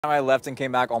I left and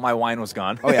came back, all my wine was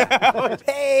gone. Oh, yeah.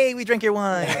 Hey, we drank your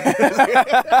wine.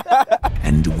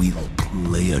 And we'll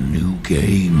play a new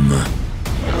game.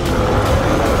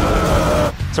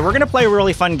 So we're going to play a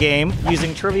really fun game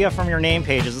using trivia from your name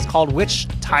pages. It's called Which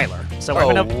Tyler. So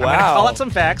I'm going to call out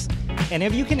some facts, and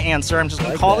if you can answer, I'm just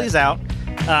going to call these out.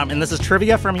 And this is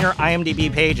trivia from your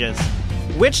IMDb pages.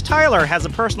 Which Tyler has a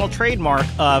personal trademark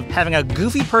of having a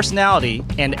goofy personality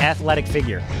and athletic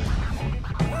figure?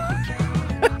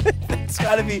 It's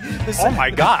gotta be. Oh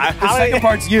my God. The second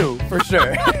part's you, for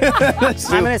sure.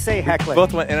 I'm gonna say Hoechlin.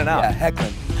 Both went in and out. Yeah,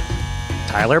 Hoechlin.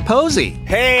 Tyler Posey.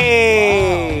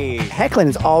 Hey! Wow. Hoechlin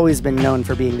has always been known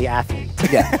for being the athlete.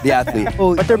 Yeah, the athlete.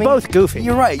 Well, but they're both goofy.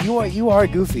 You're right. You are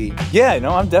goofy. Yeah,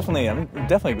 no, I'm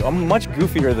much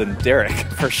goofier than Derek,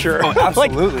 for sure. Oh,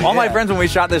 absolutely. Like, all my friends when we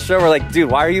shot this show were like, dude,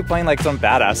 why are you playing like some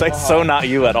badass? Like, so not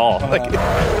you at all. Like,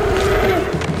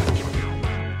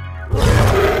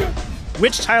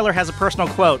 Which Tyler has a personal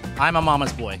quote, "I'm a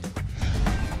mama's boy"?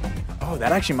 oh,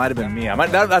 that actually might have been me.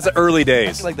 That's early days.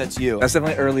 I feel like that's you. That's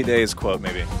definitely early days quote,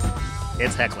 maybe.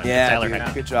 It's Hoechlin. Yeah, Tyler dude,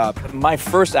 Hoechlin. good job. My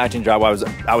first acting job, I was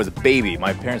a baby.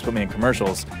 My parents put me in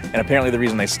commercials, and apparently the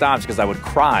reason they stopped is because I would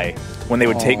cry when they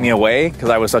would take me away because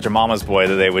I was such a mama's boy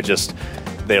that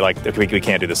they're like, we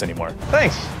can't do this anymore.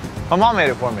 Thanks. My mom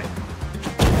made it for me.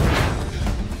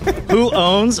 Who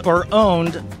owns or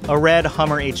owned a red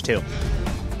Hummer H2?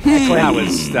 That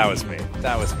was me.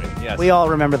 That was me. Yes. We all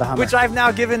remember the Hummer. Which I've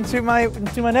now given to my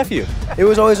nephew. It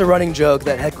was always a running joke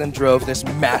that Hoechlin drove this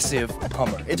massive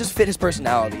Hummer. It just fit his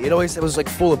personality. It was like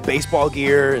full of baseball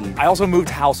gear, and I also moved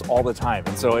house all the time,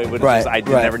 and so it would I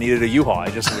never needed a U-Haul. I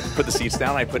just would put the seats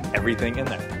down. I put everything in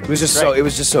there. It was just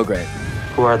so great.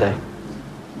 Who are they?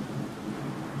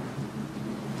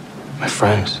 My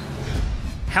friends.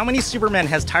 How many Supermen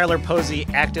has Tyler Posey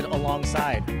acted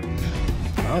alongside?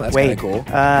 Oh, that's kind of cool.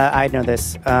 I know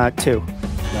this. 2.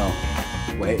 No.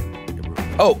 Wait.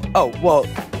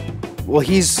 Well,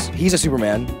 he's a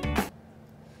Superman.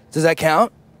 Does that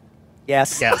count?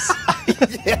 Yes. Yes.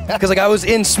 Because like I was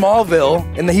in Smallville,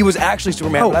 and he was actually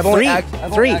Superman. Oh, but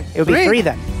I've 3. It would be 3? 3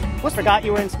 then. Forgot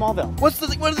you were in Smallville. What are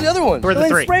the other ones? Who are the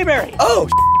 3? Sprayberry. Oh,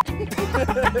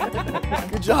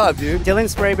 good job, dude. Dylan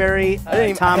Sprayberry,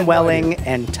 Tom Welling,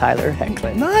 and Tyler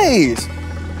Hoechlin. Nice.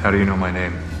 How do you know my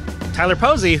name? Tyler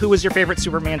Posey, who was your favorite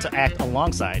Superman to act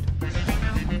alongside?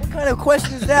 What kind of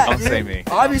question is that? Don't dude? say me.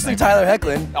 Obviously, Tyler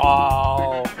Hoechlin.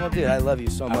 Oh. Well, dude, I love you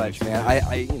so much, man.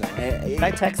 Did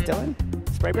I text Dylan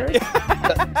Sprayberry?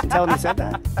 Tell him you said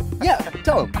that? Yeah,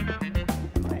 tell him.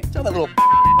 Tell that little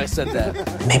I said that.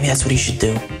 Maybe that's what you should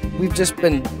do. We've just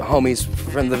been homies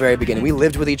from the very beginning. We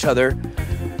lived with each other,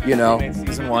 you know.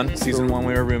 Season one,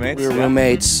 we were roommates. We were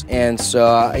roommates, and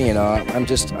so, you know,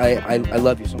 I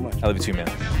love you so much. I love you too, man.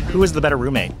 Who was the better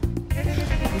roommate?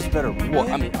 Who's better? Well,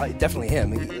 I mean, definitely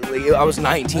him. I was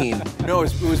 19. No,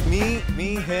 it was me,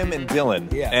 him, and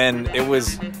Dylan. Yeah. And it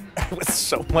was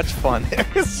so much fun. We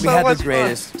had the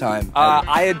greatest time.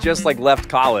 I had just like left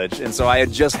college, and so I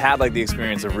had just had like the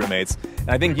experience of roommates. And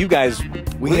I think you guys,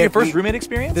 was it your first roommate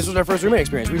experience? This was our first roommate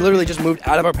experience. We literally just moved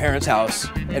out of our parents' house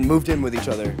and moved in with each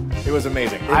other. It was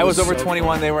amazing. I was over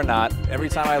 21, they were not. Every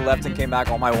time I left and came back,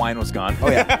 all my wine was gone.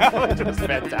 Oh yeah. It was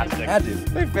fantastic. Had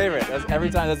to. My favorite. Every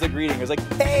time that's the greeting. It was like,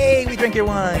 hey, we drank your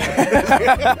wine.